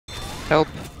Help.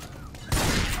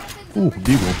 Ooh,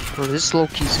 Beagle. Bro, this is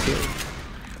low-key scary.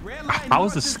 How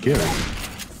is this scary?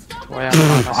 Why am I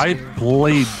not I scared?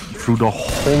 played through the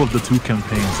whole of the 2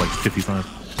 campaigns like 50 times.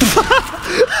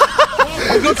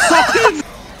 I got sucked in!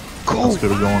 Go! Let's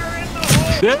get it going.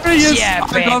 There he is! Yeah,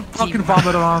 I got fucking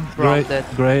vomited on. Bro, I'm Great, dead.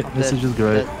 great. I'm This dead. is just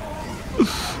great.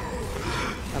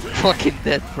 I'm fucking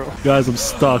dead, bro. Guys, I'm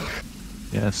stuck.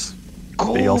 Yes.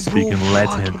 Go, They all speak bro, in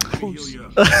Latin.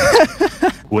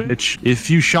 Which, if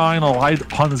you shine a light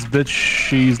on this bitch,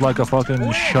 she's like a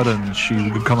fucking shut-in.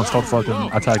 She's gonna start fucking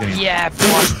attacking you. Yeah,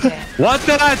 bro. What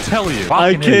did I tell you?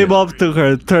 I Fucking came idiot. up to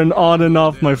her, turned on and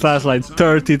off my flashlight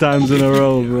 30 times in a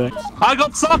row, bro. I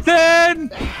got sucked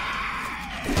in!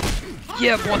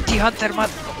 Yeah, bounty hunter, man.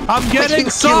 I'm getting You're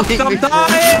sucked! killing I'm me, bro.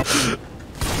 dying!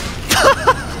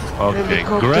 Okay,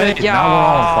 great. Yeah. Now we're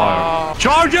on fire.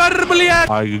 Charger, блядь!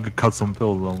 I cut some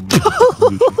pills.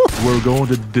 We're going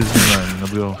to Disneyland.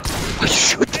 Let's go.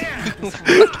 Shoot.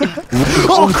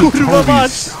 O kurwa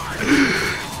mać!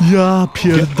 Ja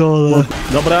pierdolę.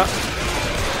 Dobra.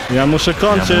 Ja muszę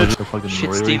kończyć.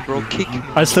 Shit, Steve, bro. Kick me.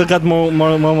 I still got more.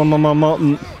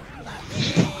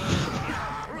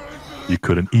 You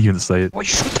couldn't even say it. Why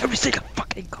shoot every single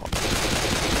fucking call?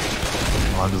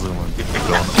 I'm just gonna keep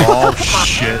going. Oh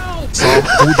shit! So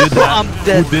who did that? I'm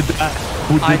dead. Who did that?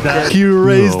 Who did I'm that? dead. He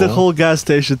raised the No. whole gas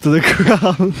station to the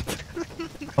ground.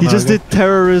 He just did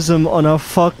terrorism on a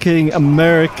fucking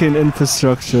American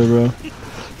infrastructure, bro. I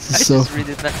So just read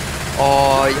it, man.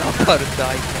 Oh, y'all gotta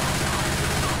die.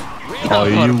 Oh,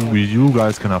 you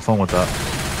guys can have fun with that.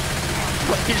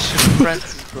 You shoot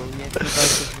Francis, bro. Yeah, you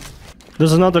guys-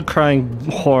 there's another crying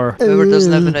whore. Whoever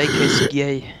doesn't have an AK is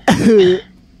gay.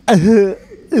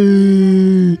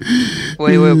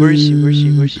 Wait, where is she? Where is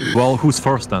she? Where is she? Well, who's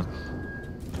first then?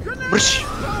 Brsh.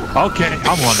 Okay,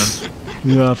 I'm running.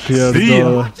 Ja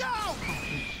pierdolę.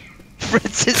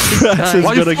 Francis is Francis. dying.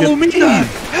 Why you gonna follow me?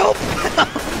 Help!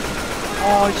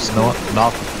 Oh, I just No,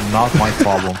 not my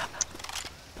problem.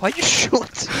 Why you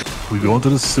shoot? We go into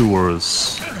the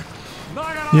sewers.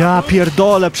 Ja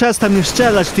pierdolę, przestań mnie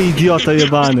strzelać, ty idiota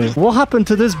jebany. What happened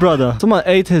to this brother? Someone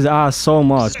ate his ass so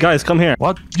much. Guys, come here.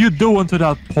 What you doing to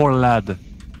that poor lad?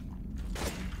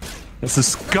 That's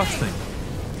disgusting.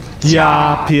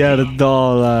 Ja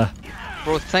pierdolę.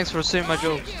 Bro, thanks for saying my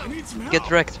jokes. Get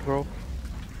wrecked, bro.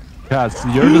 Cats,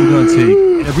 you're just gonna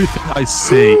take everything I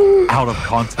say out of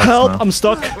context. Help, man. I'm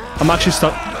stuck. I'm actually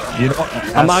stuck. You know,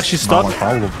 I'm that's actually not stuck. my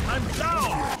problem.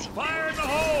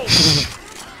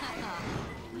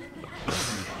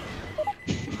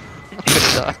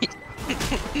 Die.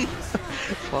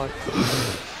 Fuck.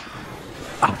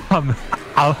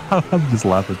 I'm just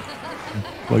laughing.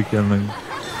 Like, I mean,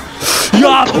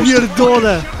 Ja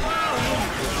pierdolę.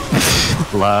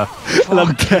 laugh. And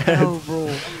I'm dead. Hell, bro.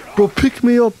 Bro, pick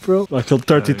me up, bro. I killed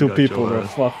 32 got people, your bro.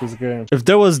 ass. Fuck this game. If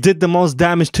there was did the most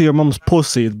damage to your mom's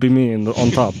pussy, it'd be me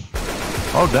on top.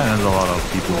 Oh, damn, there's a lot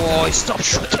of people. Oh, stop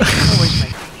shooting.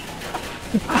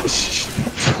 Oh,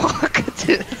 fuck,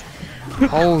 dude.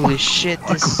 Holy shit,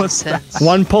 this is intense.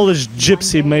 One Polish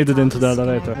gypsy made it into the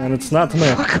elevator, and it's not me.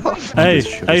 Fuck off. Hey,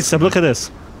 hey, Seb, look at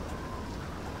this.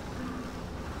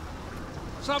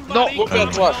 No, look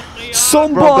at what?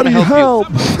 Somebody Bro, help!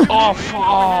 Oh,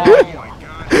 fuck.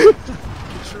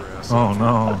 Oh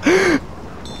no.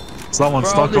 Someone's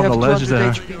stuck on the ledge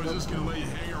there.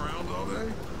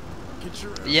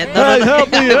 Yeah, no, Hey, no,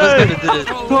 help me, I was hey. gonna do it.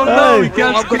 Oh no, he Hey.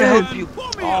 can't I'm gonna escape. help you.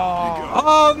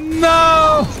 Oh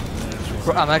no!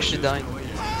 Bro, I'm actually dying.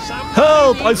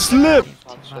 Help! I slipped!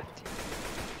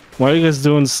 Why are you guys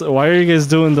doing? Why are you guys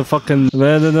doing the fucking?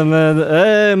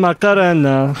 Hey,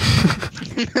 Macarena!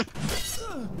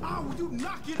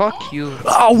 Fuck you.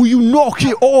 Oh, will you knock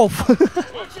it off?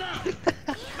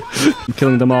 I'm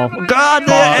killing them all. God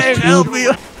damn! Help me!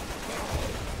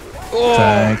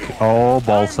 Tank. Oh,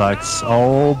 ball sacks.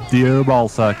 Oh, dear ball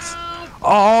sacks.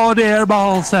 Oh, dear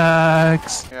ball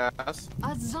sacks. Yes.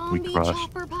 A zombie crashed.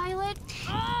 chopper pilot?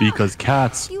 Because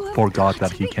Cats forgot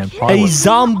that he can A pilot.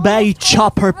 zombie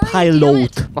chopper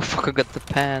pilot. Motherfucker got the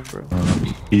pan, bro.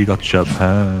 He got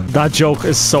Japan. That joke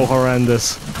is so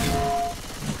horrendous.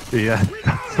 Yeah,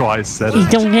 that's why I said it.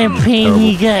 Don't get paid,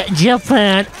 he got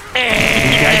Japan.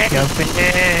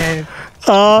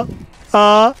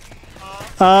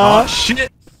 Oh shit!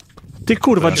 Ty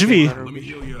kurwa, drzwi.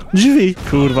 Drzwi.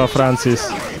 Kurwa, Francis.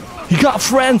 He got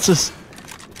Francis.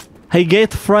 He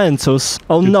get Francis.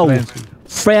 Oh no.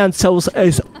 Francis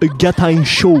is getting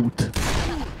shot.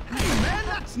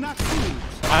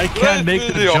 I can't make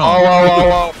the Video. jump. Wow, wow, wow,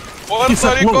 wow. What He's a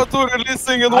are you float. going to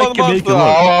releasing in I 1 can month? make it Wow,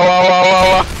 work. wow, wow, wow,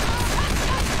 wow, wow.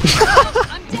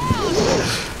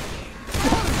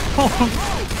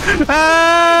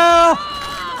 Help!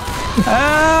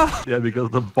 Help! Yeah, because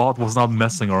the bot was not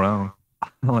messing around.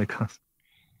 Like,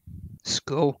 Let's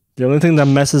go. The only thing that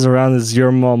messes around is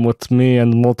your mom with me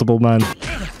and multiple men.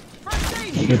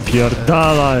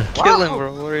 Pierdalaj. Kill him,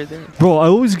 bro. What are you doing? Bro, I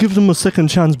always give them a second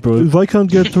chance, bro. If I can't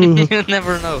get through... You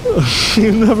never know.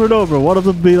 You never know, bro. One of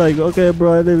them be like, okay,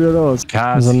 bro, I leave you alone.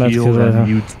 cast, There's a med heal, kit right and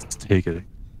here. you take it.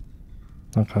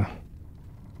 Okay.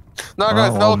 No,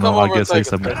 guys, they'll come I over and guess take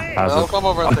it's a it. hazard. They'll come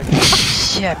over and take it.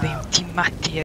 Jebem, ti matti.